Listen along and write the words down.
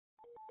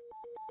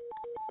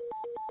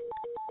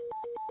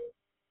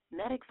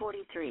Medic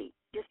 43,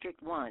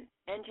 District 1,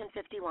 Engine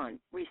 51,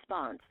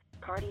 response,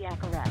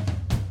 cardiac arrest.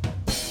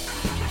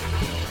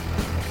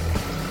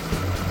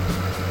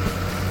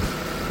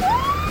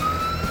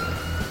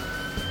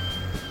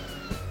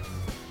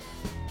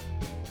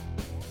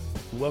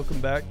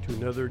 Welcome back to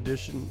another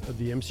edition of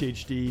the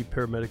MCHD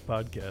Paramedic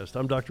Podcast.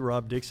 I'm Dr.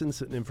 Rob Dixon,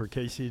 sitting in for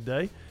Casey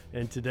today,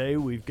 and today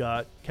we've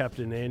got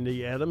Captain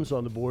Andy Adams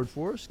on the board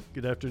for us.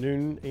 Good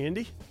afternoon,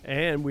 Andy.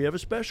 And we have a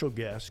special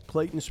guest,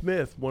 Clayton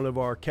Smith, one of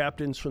our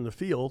captains from the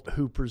field,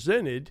 who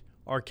presented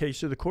our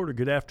Case of the Quarter.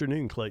 Good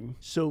afternoon, Clayton.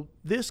 So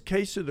this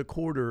Case of the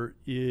Quarter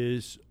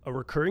is a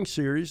recurring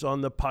series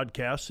on the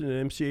podcast in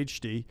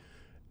MCHD,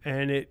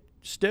 and it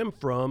stem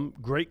from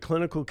great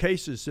clinical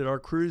cases that our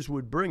crews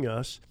would bring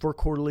us for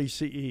quarterly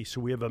CE. So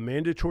we have a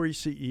mandatory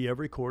CE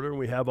every quarter, and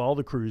we have all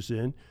the crews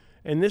in.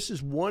 And this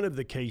is one of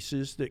the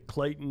cases that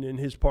Clayton and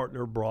his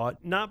partner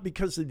brought, not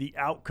because of the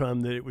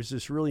outcome that it was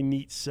this really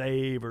neat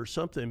save or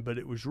something, but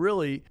it was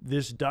really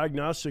this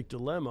diagnostic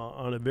dilemma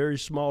on a very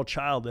small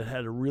child that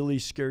had a really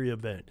scary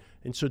event.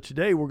 And so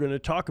today we're going to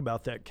talk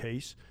about that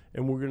case,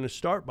 and we're going to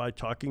start by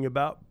talking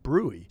about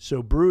BRUI.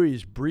 So BRUI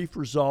is Brief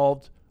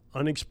Resolved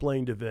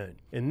Unexplained Event.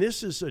 And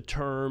this is a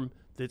term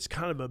that's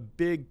kind of a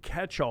big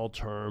catch-all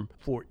term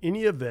for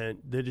any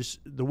event that is,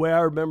 the way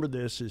I remember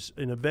this, is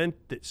an event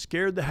that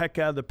scared the heck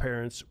out of the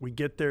parents. We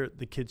get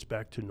the kids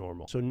back to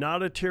normal. So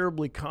not a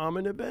terribly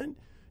common event.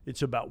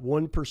 It's about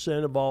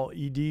 1% of all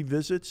ED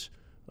visits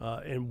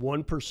and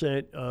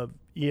 1% of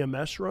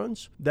EMS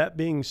runs. That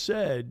being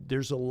said,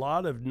 there's a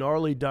lot of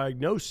gnarly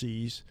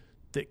diagnoses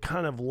that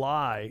kind of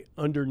lie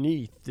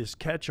underneath this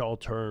catch-all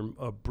term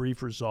of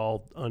brief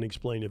resolved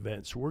unexplained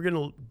events. So we're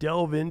going to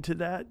delve into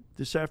that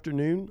this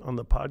afternoon on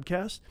the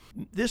podcast.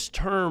 This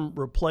term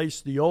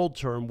replaced the old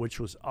term, which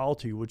was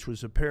ALTI, which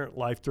was apparent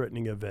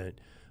life-threatening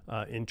event.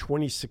 In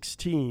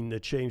 2016, the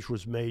change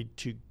was made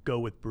to go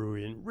with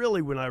BRUI. And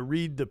really, when I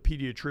read the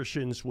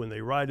pediatricians, when they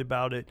write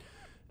about it,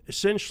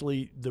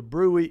 essentially the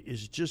BRUI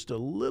is just a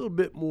little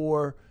bit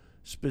more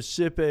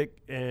specific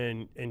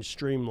and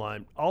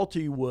streamlined.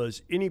 ALTI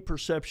was any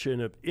perception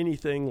of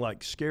anything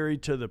like scary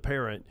to the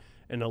parent,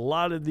 and a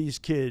lot of these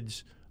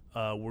kids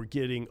were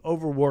getting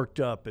overworked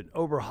up and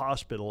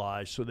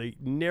over-hospitalized, so they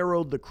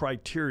narrowed the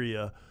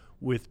criteria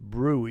with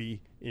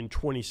BRUI in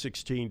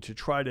 2016 to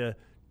try to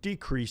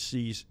decrease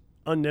these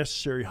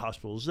unnecessary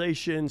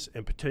hospitalizations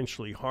and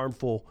potentially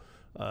harmful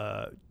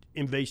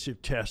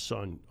invasive tests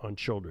on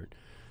children.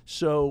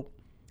 So,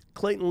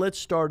 Clayton, let's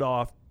start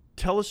off.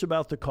 Tell us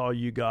about the call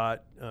you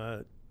got.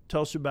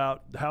 Tell us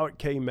about how it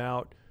came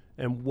out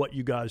and what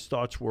you guys'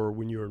 thoughts were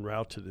when you were en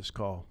route to this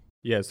call.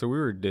 Yeah, so we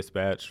were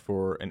dispatched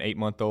for an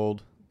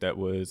 8-month-old that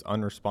was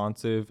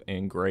unresponsive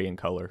and gray in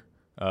color.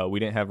 We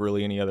didn't have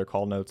really any other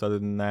call notes other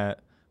than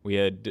that. We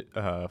had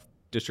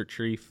district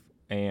chief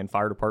and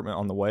fire department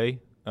on the way,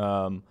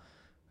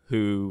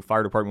 who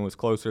fire department was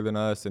closer than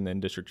us, and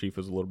then district chief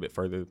was a little bit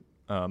further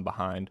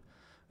behind.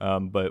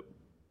 But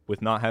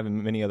with not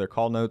having many other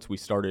call notes, we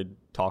started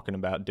talking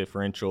about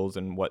differentials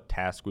and what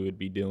task we would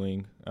be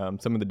doing.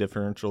 Some of the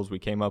differentials we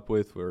came up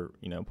with were,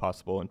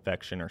 possible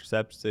infection or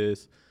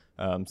sepsis,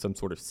 some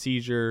sort of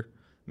seizure.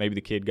 Maybe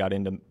the kid got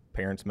into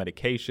parents'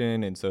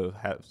 medication and so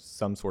have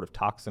some sort of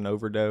toxin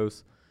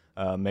overdose,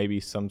 maybe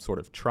some sort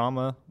of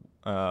trauma,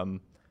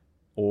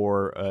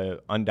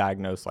 or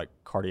undiagnosed like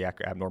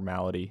cardiac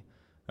abnormality.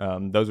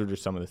 Those are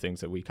just some of the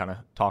things that we kind of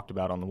talked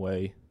about on the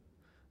way,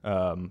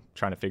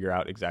 trying to figure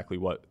out exactly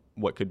what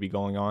could be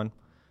going on.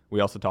 We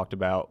also talked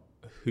about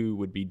who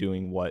would be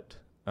doing what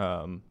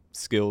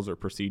skills or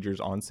procedures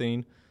on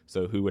scene.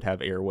 So who would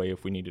have airway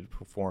if we needed to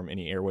perform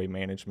any airway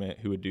management,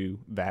 who would do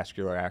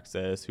vascular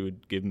access, who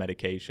would give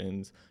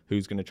medications,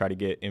 who's going to try to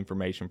get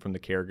information from the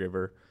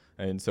caregiver.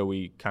 And so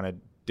we kind of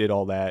did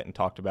all that and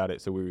talked about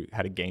it. So we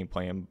had a game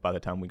plan by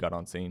the time we got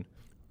on scene.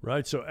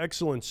 Right. So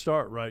excellent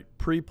start, right?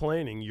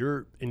 Pre-planning.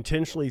 You're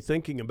intentionally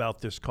thinking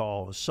about this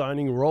call,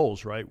 assigning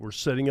roles, right? We're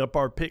setting up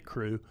our pit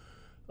crew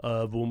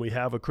of when we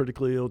have a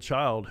critically ill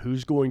child,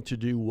 who's going to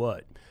do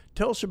what.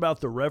 Tell us about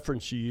the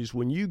reference you use.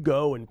 When you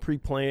go and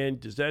pre-plan,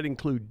 does that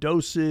include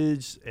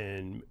dosage,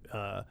 and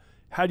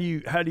how do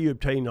you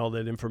obtain all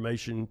that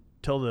information?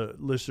 Tell the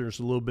listeners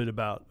a little bit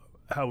about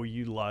how we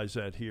utilize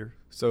that here.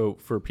 So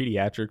for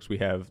pediatrics, we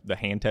have the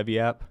HandTevi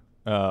app,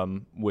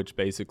 which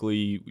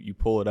basically you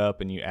pull it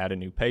up and you add a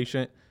new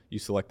patient. You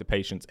select the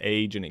patient's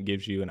age, and it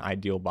gives you an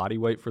ideal body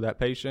weight for that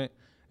patient.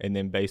 And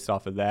then based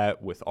off of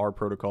that, with our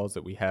protocols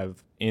that we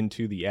have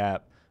into the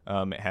app,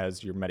 it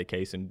has your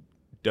medication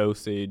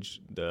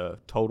dosage, the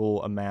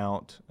total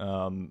amount,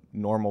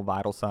 normal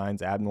vital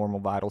signs,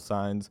 abnormal vital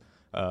signs,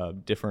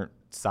 different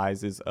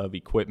sizes of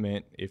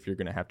equipment if you're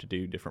going to have to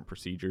do different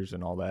procedures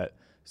and all that.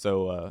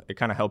 So it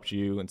kind of helps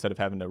you, instead of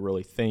having to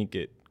really think,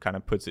 it kind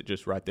of puts it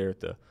just right there at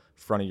the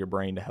front of your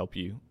brain to help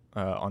you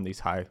on these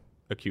high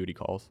acuity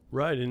calls.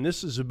 Right, and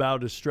this is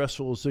about as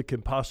stressful as it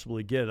can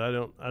possibly get. I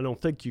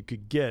don't think you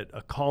could get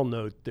a call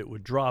note that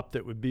would drop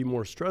that would be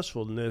more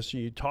stressful than this.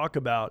 You talk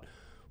about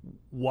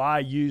why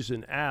use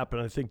an app?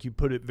 And I think you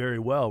put it very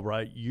well,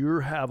 right? You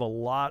have a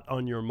lot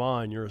on your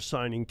mind. You're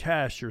assigning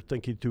tasks. You're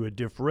thinking through a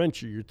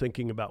differential. You're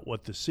thinking about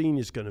what the scene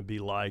is going to be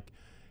like.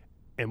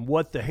 And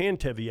what the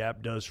Handtevy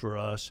app does for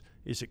us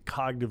is it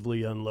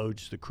cognitively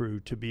unloads the crew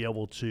to be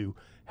able to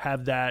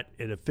have that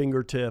at a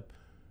fingertip,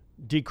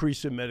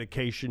 decrease in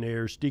medication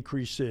errors,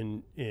 decrease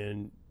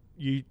in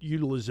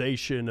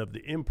utilization of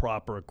the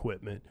improper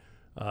equipment.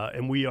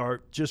 And we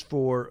are, just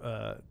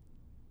for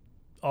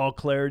all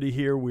clarity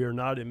here, we are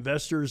not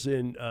investors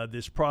in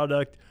this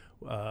product.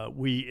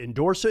 We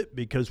endorse it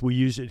because we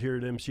use it here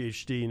at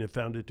MCHD and have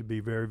found it to be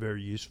very,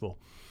 very useful.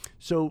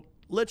 So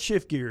let's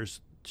shift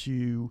gears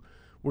to,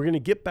 we're going to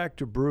get back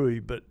to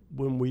Brewie, but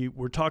when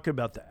we're talking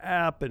about the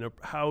app and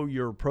how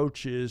your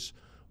approach is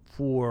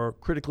for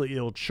critically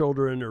ill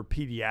children or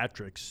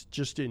pediatrics,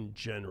 just in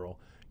general,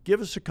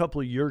 give us a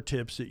couple of your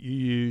tips that you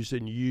use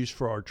and you use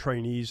for our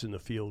trainees in the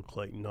field,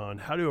 Clayton, on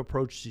how to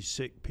approach these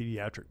sick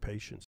pediatric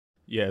patients.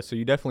 Yeah, so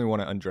you definitely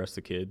want to undress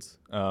the kids.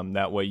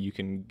 That way you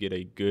can get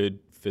a good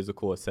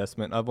physical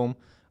assessment of them.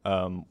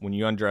 When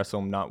you undress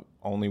them, not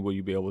only will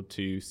you be able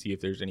to see if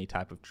there's any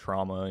type of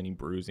trauma, any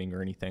bruising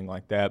or anything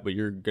like that, but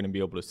you're going to be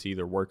able to see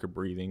their work of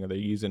breathing. Are they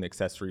using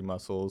accessory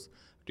muscles?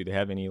 Do they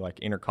have any like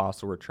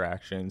intercostal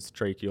retractions,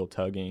 tracheal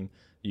tugging?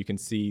 You can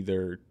see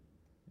their,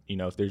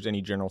 if there's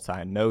any general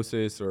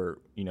cyanosis or,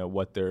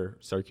 what their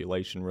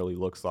circulation really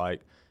looks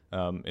like.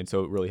 And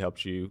so it really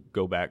helps you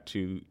go back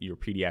to your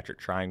pediatric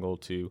triangle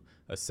to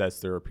assess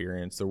their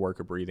appearance, their work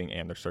of breathing,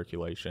 and their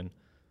circulation.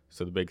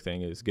 So the big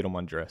thing is get them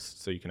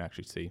undressed so you can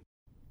actually see.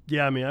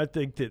 Yeah, I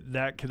think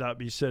that cannot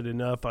be said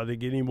enough. I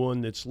think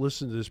anyone that's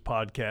listened to this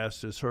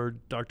podcast has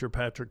heard Dr.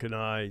 Patrick and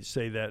I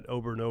say that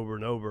over and over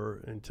and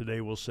over, and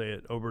today we'll say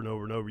it over and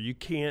over and over. You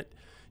can't,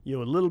 a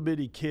little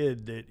bitty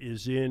kid that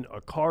is in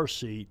a car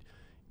seat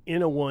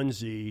in a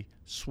onesie,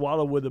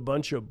 swaddled with a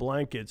bunch of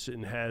blankets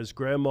and has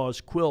grandma's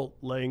quilt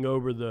laying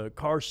over the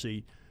car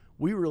seat,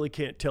 we really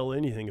can't tell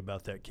anything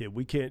about that kid.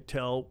 We can't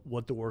tell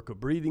what the work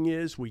of breathing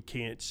is. We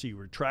can't see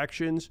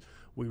retractions.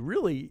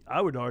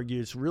 I would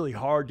argue it's really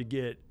hard to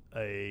get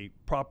a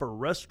proper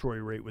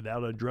respiratory rate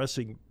without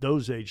addressing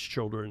those age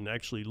children and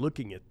actually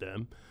looking at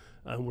them.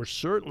 And we're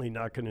certainly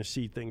not going to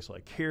see things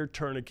like hair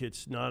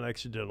tourniquets,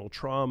 non-accidental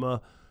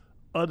trauma,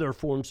 other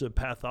forms of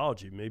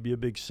pathology, maybe a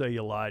big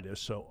cellulitis.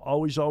 So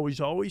always,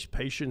 always, always,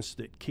 patients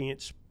that can't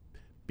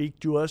speak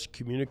to us,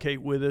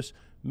 communicate with us,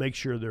 make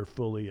sure they're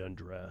fully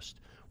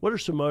undressed. What are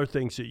some other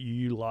things that you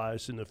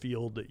utilize in the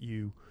field that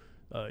you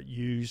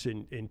use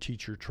and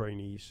teach your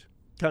trainees?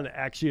 Kind of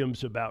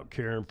axioms about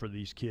caring for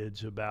these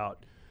kids,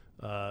 about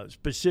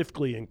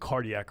specifically in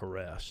cardiac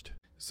arrest.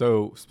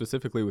 So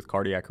specifically with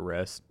cardiac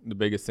arrest, the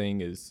biggest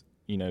thing is,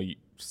 you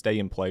stay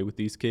in play with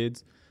these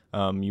kids.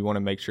 You want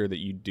to make sure that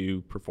you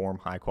do perform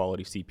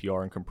high-quality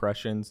CPR and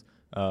compressions.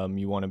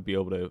 You want to be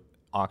able to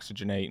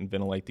oxygenate and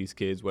ventilate these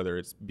kids, whether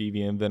it's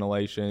BVM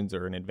ventilations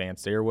or an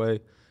advanced airway.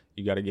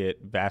 You got to get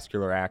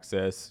vascular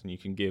access, and you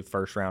can give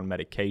first-round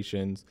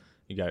medications.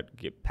 You got to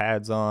get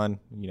pads on,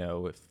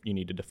 if you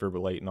need to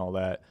defibrillate and all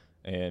that.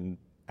 And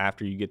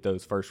after you get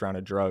those first round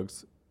of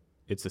drugs,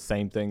 it's the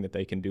same thing that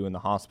they can do in the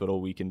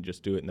hospital. We can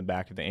just do it in the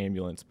back of the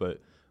ambulance,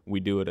 but we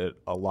do it at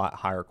a lot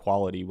higher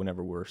quality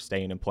whenever we're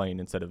staying and playing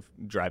instead of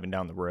driving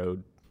down the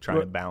road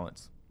trying to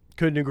balance.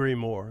 Couldn't agree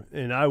more.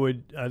 And I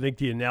think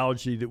the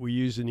analogy that we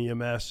use in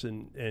EMS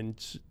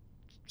and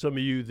some of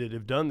you that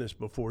have done this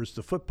before is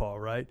the football,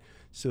 right?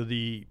 So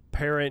the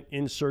parent,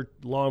 insert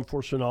law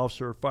enforcement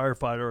officer,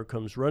 firefighter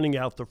comes running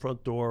out the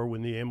front door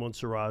when the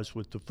ambulance arrives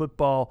with the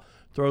football,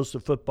 throws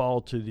the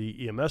football to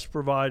the EMS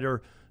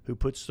provider, who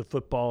puts the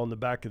football in the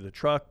back of the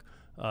truck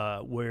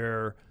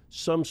where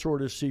some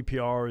sort of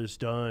CPR is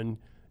done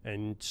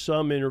and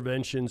some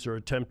interventions are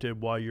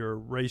attempted while you're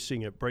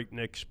racing at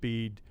breakneck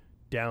speed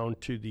down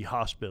to the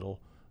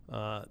hospital.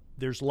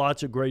 There's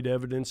lots of great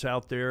evidence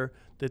out there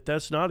that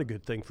that's not a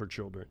good thing for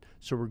children.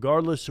 So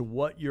regardless of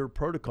what your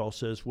protocol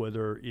says,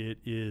 whether it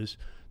is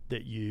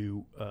that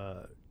you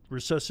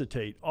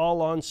resuscitate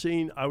all on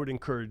scene, I would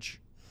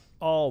encourage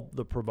all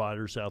the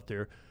providers out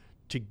there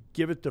to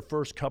give it the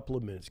first couple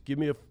of minutes. Give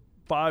me a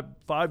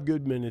five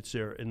good minutes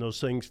there, and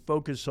those things,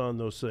 focus on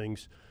those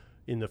things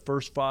in the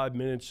first 5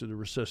 minutes of the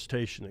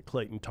resuscitation that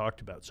Clayton talked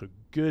about. So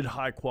good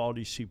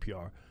high-quality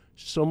CPR.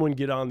 Someone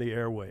get on the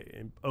airway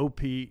and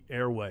OP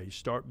airway,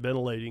 start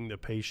ventilating the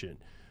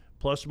patient,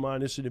 plus or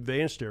minus an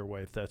advanced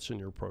airway if that's in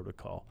your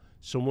protocol.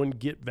 Someone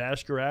get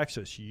vascular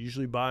access,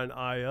 usually by an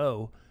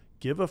IO.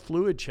 Give a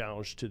fluid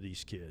challenge to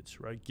these kids,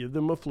 right? Give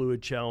them a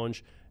fluid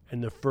challenge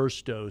and the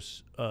first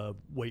dose of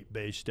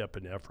weight-based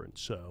epinephrine.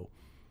 So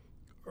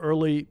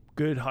early,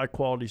 good,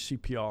 high-quality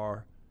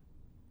CPR,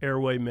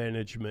 airway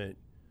management,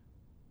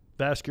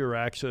 vascular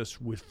access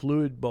with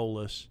fluid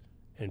bolus,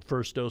 and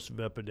first dose of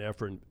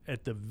epinephrine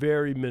at the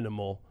very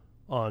minimal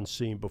on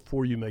scene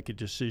before you make a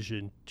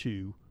decision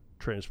to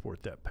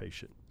transport that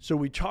patient. So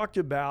we talked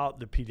about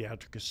the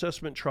pediatric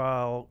assessment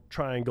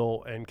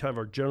triangle and kind of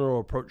our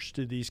general approach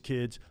to these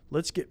kids.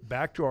 Let's get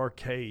back to our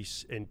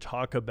case and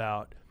talk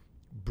about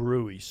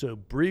BRUI. So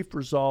brief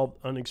resolved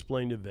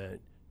unexplained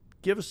event.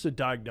 Give us the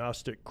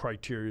diagnostic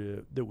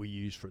criteria that we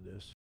use for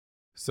this.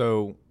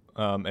 So,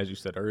 as you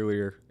said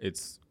earlier,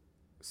 it's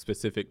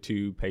specific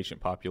to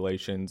patient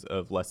populations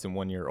of less than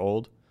 1 year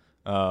old.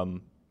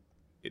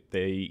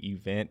 The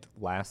event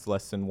lasts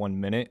less than 1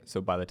 minute.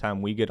 So by the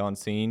time we get on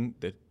scene,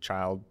 the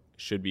child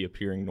should be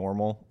appearing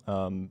normal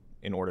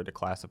in order to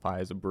classify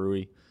as a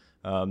BRUI.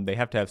 They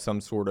have to have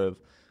some sort of,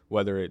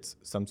 whether it's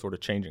some sort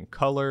of change in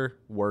color,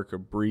 work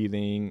of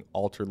breathing,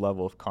 altered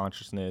level of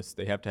consciousness,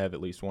 they have to have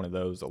at least one of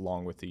those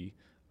along with the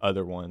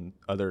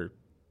other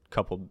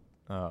couple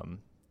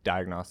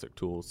diagnostic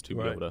tools to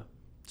be able to.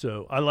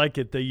 So I like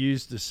it. They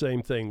use the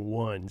same thing,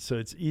 1. So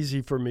it's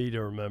easy for me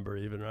to remember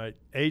even, right?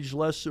 Age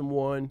less than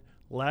 1,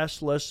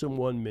 lasts less than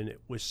 1 minute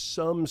with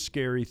some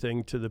scary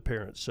thing to the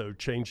parents. So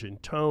change in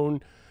tone,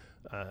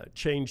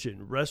 change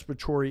in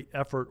respiratory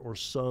effort, or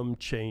some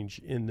change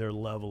in their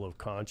level of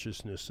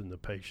consciousness in the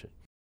patient.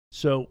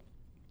 So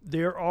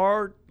there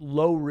are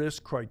low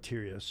risk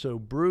criteria. So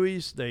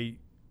BRUIs,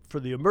 for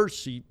the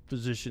emergency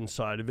physician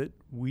side of it,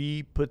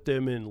 we put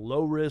them in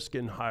low risk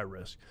and high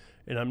risk.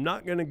 And I'm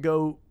not going to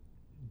go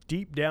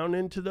deep down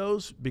into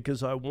those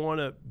because I want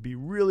to be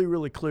really,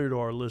 really clear to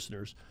our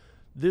listeners.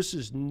 This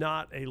is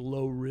not a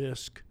low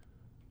risk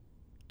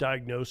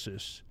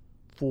diagnosis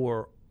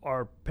for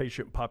our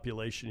patient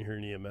population here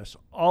in EMS.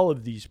 All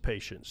of these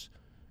patients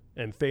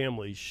and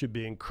families should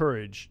be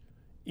encouraged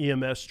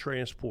EMS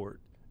transport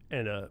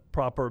and a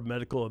proper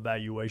medical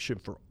evaluation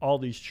for all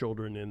these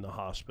children in the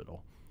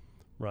hospital,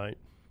 right?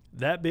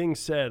 That being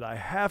said, I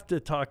have to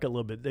talk a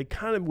little bit. They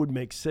kind of would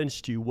make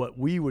sense to you what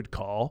we would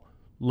call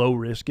low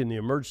risk in the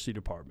emergency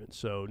department.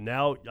 So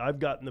now I've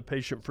gotten the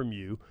patient from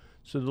you.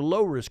 So the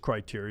low risk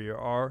criteria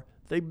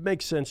they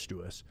make sense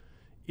to us.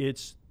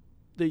 It's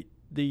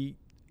the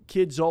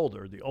kid's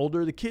older. The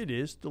older the kid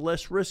is, the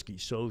less risky.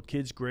 So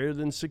kids greater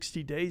than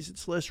 60 days,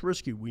 it's less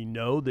risky. We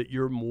know that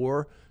you're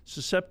more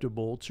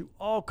susceptible to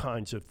all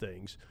kinds of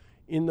things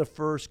in the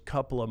first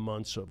couple of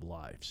months of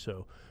life.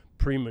 So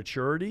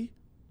prematurity,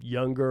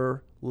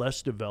 younger,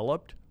 less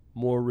developed,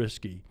 more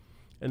risky.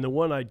 And the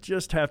one I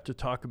just have to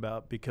talk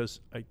about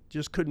because I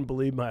just couldn't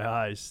believe my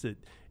eyes that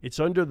it's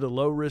under the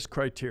low risk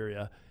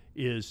criteria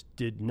is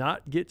did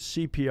not get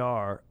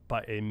CPR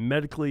by a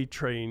medically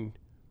trained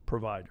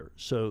provider.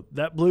 So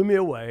that blew me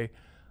away.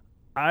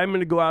 I'm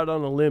going to go out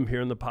on a limb here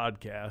in the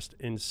podcast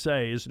and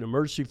say, as an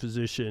emergency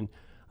physician,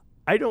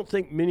 I don't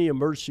think many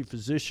emergency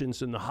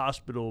physicians in the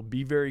hospital will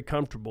be very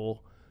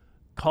comfortable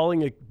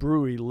calling a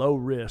BRUI low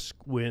risk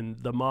when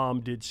the mom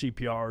did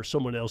CPR or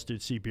someone else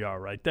did CPR,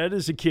 right? That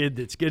is a kid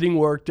that's getting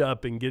worked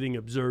up and getting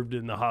observed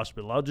in the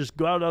hospital. I'll just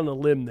go out on a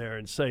limb there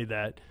and say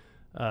that.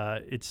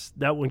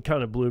 That one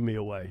kind of blew me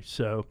away.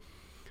 So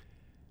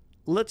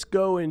let's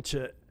go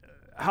into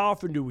how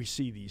often do we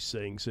see these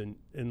things and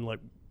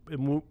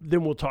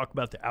then we'll talk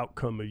about the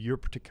outcome of your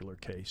particular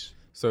case.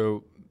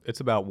 So it's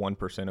about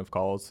 1% of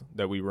calls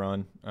that we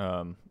run,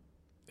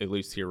 at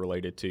least here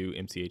related to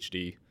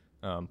MCHD.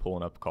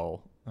 Pulling up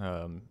call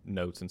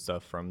notes and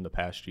stuff from the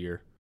past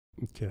year.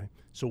 Okay.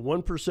 So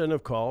 1%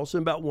 of calls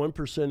and about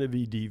 1% of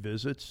ED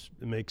visits.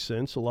 It makes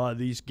sense. A lot of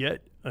these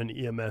get an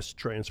EMS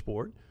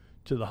transport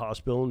to the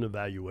hospital and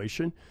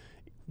evaluation.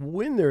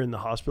 When they're in the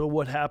hospital,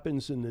 what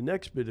happens in the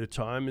next bit of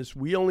time is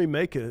we only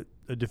make a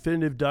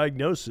definitive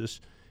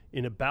diagnosis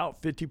in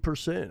about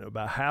 50%,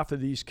 about half of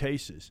these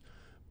cases.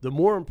 The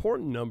more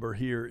important number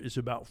here is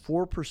about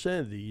 4%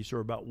 of these, or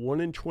about 1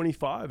 in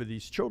 25 of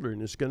these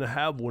children, is going to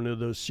have one of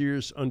those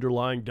serious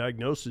underlying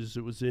diagnoses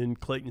that was in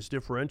Clayton's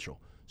differential.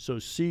 So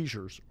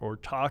seizures or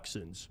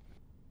toxins,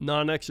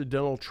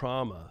 non-accidental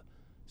trauma,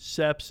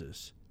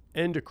 sepsis,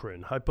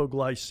 endocrine,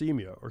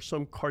 hypoglycemia, or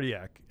some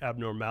cardiac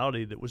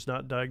abnormality that was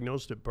not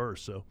diagnosed at birth.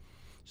 So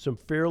some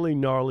fairly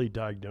gnarly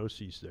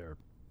diagnoses there.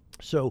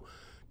 So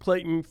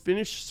Clayton,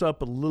 finish us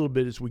up a little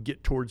bit as we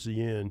get towards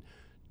the end.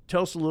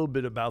 Tell us a little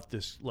bit about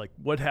this, like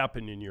what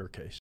happened in your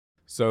case.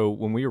 So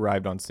when we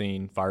arrived on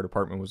scene, fire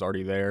department was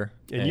already there.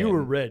 And you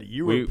were ready.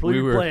 You were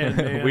pre-planned,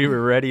 man. We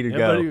were ready to go.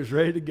 Everybody was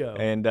ready to go.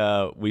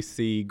 And we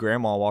see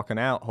grandma walking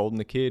out holding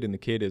the kid, and the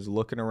kid is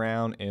looking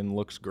around and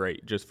looks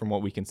great just from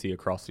what we can see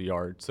across the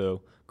yard.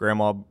 So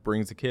grandma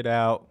brings the kid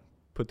out,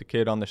 put the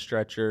kid on the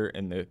stretcher,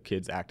 and the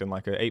kid's acting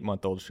like an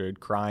 8-month-old should,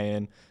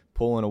 crying,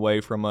 pulling away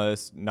from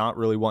us, not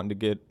really wanting to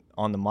get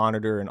on the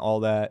monitor and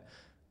all that.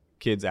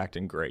 Kid's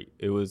acting great.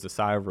 It was a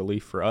sigh of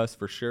relief for us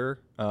for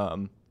sure.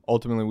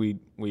 Ultimately,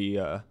 we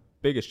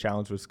biggest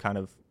challenge was kind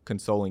of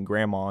consoling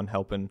grandma and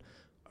helping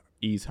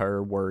ease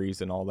her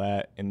worries and all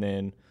that. And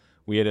then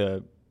we had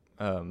a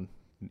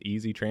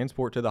easy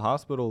transport to the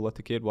hospital, let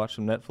the kid watch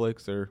some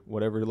Netflix or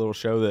whatever little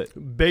show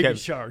that Baby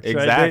Sharks,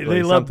 exactly, right?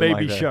 They love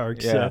Baby Baby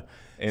Sharks. Yeah.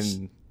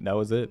 And that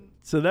was it.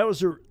 So that was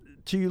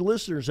to you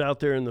listeners out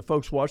there and the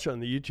folks watching on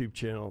the YouTube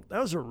channel, that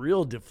was a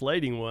real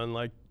deflating one.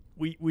 Like,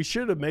 we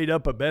should have made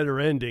up a better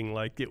ending,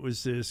 like it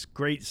was this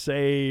great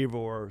save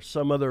or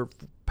some other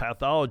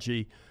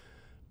pathology.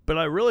 But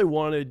I really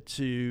wanted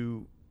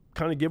to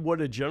kind of give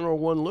what a general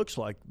one looks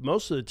like.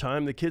 Most of the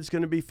time, the kid's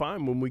going to be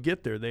fine when we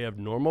get there. They have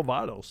normal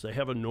vitals. They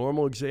have a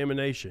normal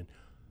examination.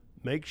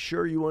 Make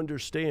sure you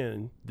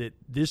understand that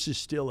this is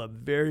still a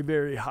very,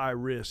 very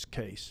high-risk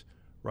case,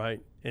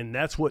 right? And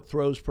that's what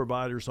throws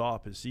providers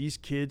off is these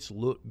kids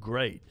look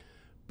great,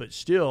 but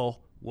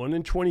still 1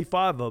 in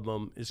 25 of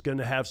them is going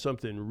to have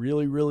something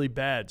really, really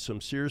bad, some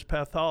serious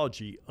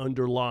pathology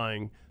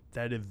underlying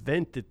that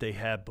event that they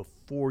had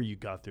before you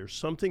got there,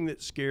 something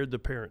that scared the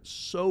parents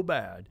so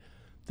bad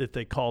that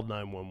they called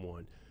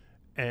 911.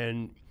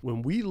 And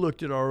when we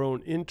looked at our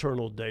own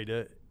internal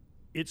data,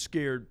 it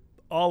scared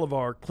all of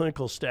our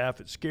clinical staff.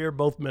 It scared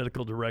both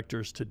medical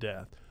directors to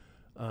death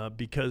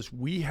because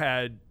we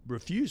had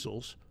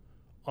refusals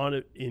on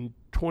it in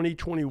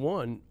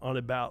 2021 on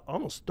about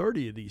almost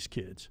 30 of these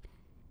kids.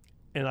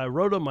 And I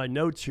wrote on my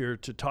notes here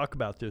to talk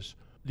about this,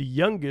 the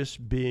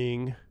youngest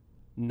being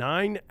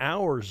 9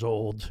 hours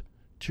old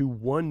to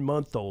 1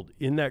 month old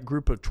in that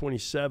group of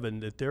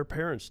 27 that their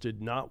parents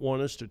did not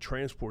want us to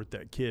transport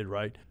that kid,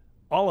 right?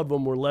 All of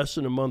them were less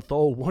than a month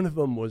old. One of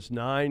them was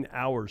 9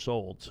 hours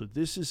old. So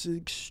this is an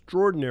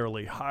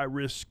extraordinarily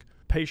high-risk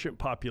patient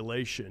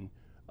population.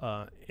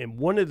 And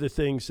one of the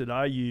things that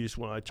I use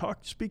when I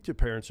speak to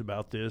parents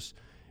about this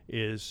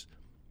is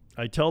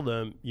I tell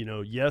them,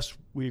 yes,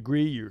 we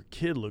agree your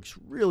kid looks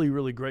really,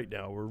 really great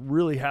now. We're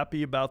really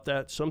happy about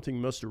that.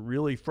 Something must have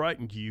really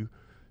frightened you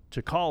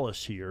to call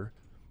us here.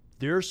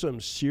 There are some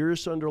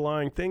serious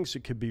underlying things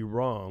that could be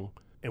wrong,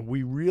 and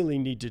we really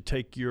need to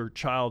take your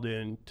child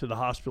in to the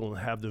hospital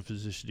and have the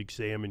physician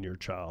examine your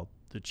child.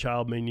 The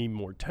child may need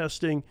more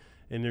testing,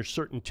 and there's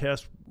certain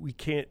tests we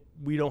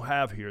don't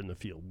have here in the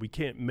field. We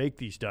can't make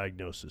these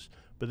diagnoses,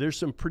 but there's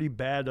some pretty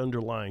bad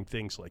underlying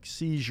things like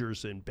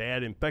seizures and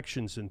bad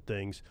infections and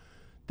things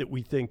that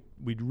we think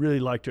we'd really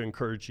like to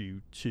encourage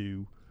you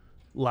to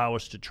allow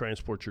us to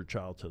transport your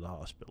child to the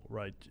hospital,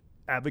 right?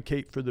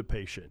 Advocate for the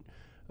patient.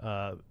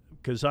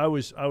 Because I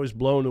was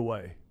blown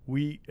away.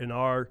 We, in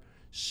our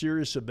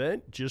serious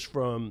event, just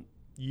from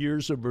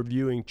years of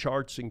reviewing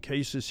charts and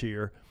cases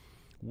here,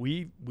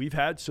 we've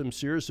had some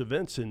serious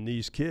events in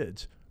these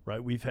kids,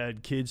 right? We've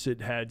had kids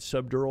that had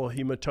subdural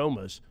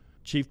hematomas,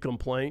 chief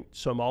complaint,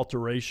 some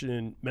alteration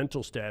in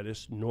mental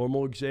status,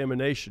 normal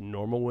examination,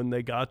 normal when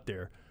they got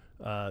there,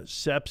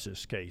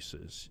 sepsis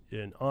cases,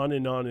 and on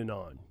and on and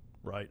on,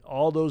 right?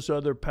 All those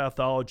other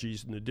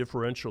pathologies in the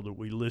differential that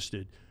we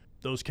listed,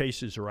 those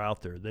cases are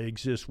out there. They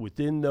exist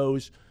within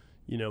those,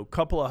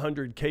 couple of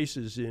hundred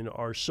cases in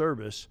our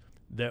service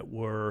that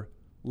were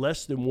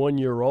less than 1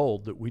 year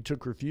old that we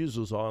took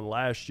refusals on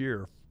last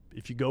year.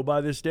 If you go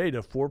by this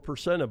data,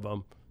 4% of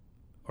them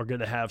are going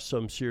to have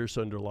some serious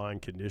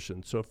underlying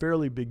condition. So a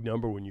fairly big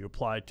number when you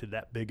apply it to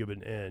that big of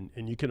an N,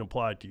 and you can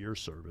apply it to your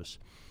service.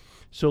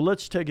 So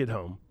let's take it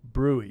home.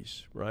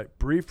 BRUIs, right?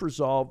 Brief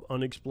resolve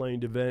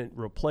unexplained event.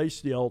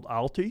 Replace the old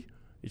ALTI.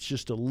 It's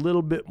just a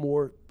little bit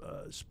more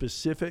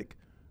specific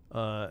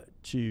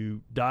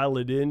to dial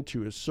it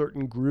into a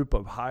certain group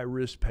of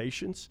high-risk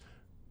patients.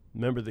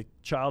 Remember, the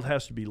child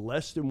has to be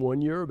less than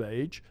 1 year of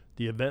age.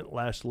 The event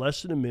lasts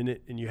less than a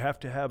minute, and you have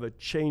to have a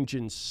change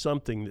in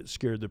something that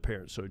scared the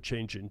parents. So a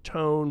change in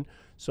tone,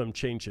 some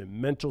change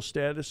in mental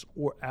status,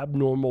 or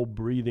abnormal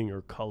breathing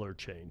or color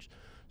change,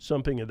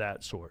 something of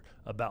that sort.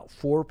 About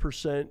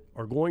 4%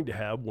 are going to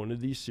have one of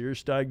these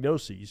serious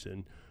diagnoses.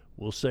 And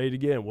we'll say it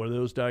again. What are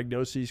those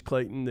diagnoses,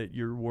 Clayton, that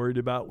you're worried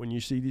about when you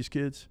see these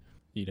kids?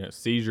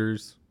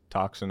 Seizures,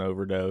 toxin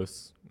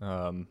overdose,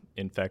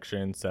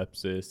 infection,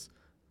 sepsis,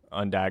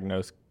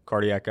 undiagnosed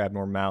cardiac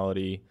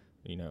abnormality,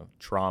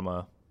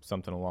 trauma,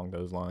 something along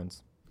those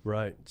lines.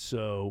 Right.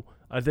 So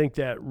I think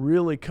that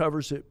really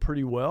covers it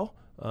pretty well.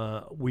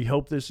 We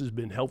hope this has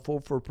been helpful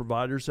for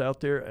providers out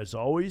there. As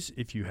always,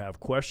 if you have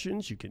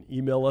questions, you can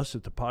email us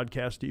at the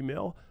podcast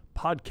email,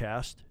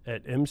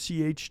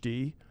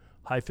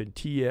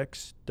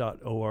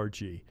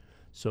 podcast@mchd-tx.org.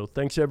 So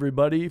thanks,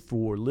 everybody,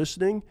 for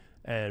listening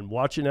and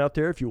watching out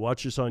there. If you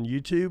watch us on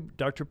YouTube,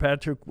 Dr.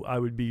 Patrick, I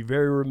would be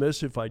very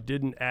remiss if I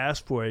didn't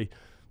ask for a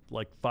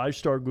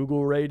 5-star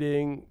Google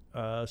rating,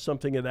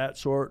 something of that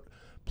sort.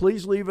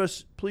 Please leave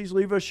us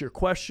your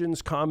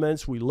questions,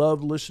 comments. We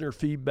love listener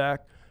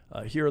feedback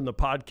here on the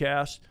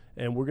podcast,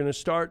 and we're going to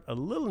start a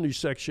little new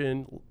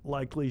section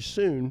likely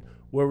soon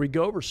where we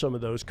go over some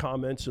of those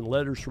comments and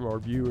letters from our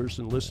viewers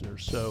and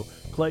listeners. So,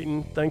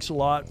 Clayton, thanks a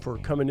lot for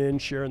coming in,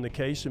 sharing the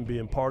case, and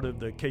being part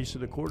of the Case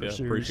of the Quarter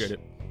series. Appreciate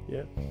it.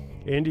 Yeah.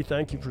 Andy,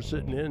 thank you for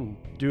sitting in and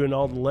doing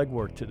all the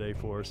legwork today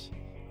for us.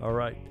 All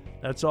right.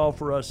 That's all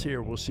for us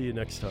here. We'll see you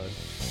next time.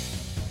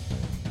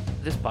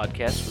 This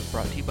podcast was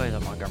brought to you by the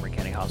Montgomery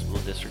County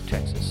Hospital District,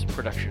 Texas.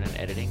 Production and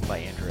editing by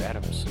Andrew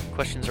Adams.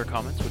 Questions or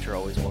comments, which are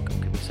always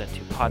welcome, can be sent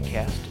to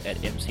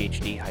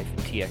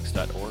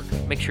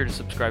podcast@mchd-tx.org. Make sure to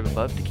subscribe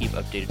above to keep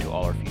updated to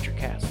all our future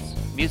casts.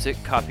 Music,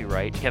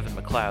 copyright, Kevin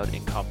MacLeod,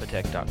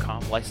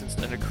 Incompetech.com,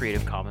 licensed under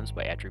Creative Commons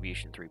by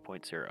Attribution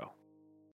 3.0.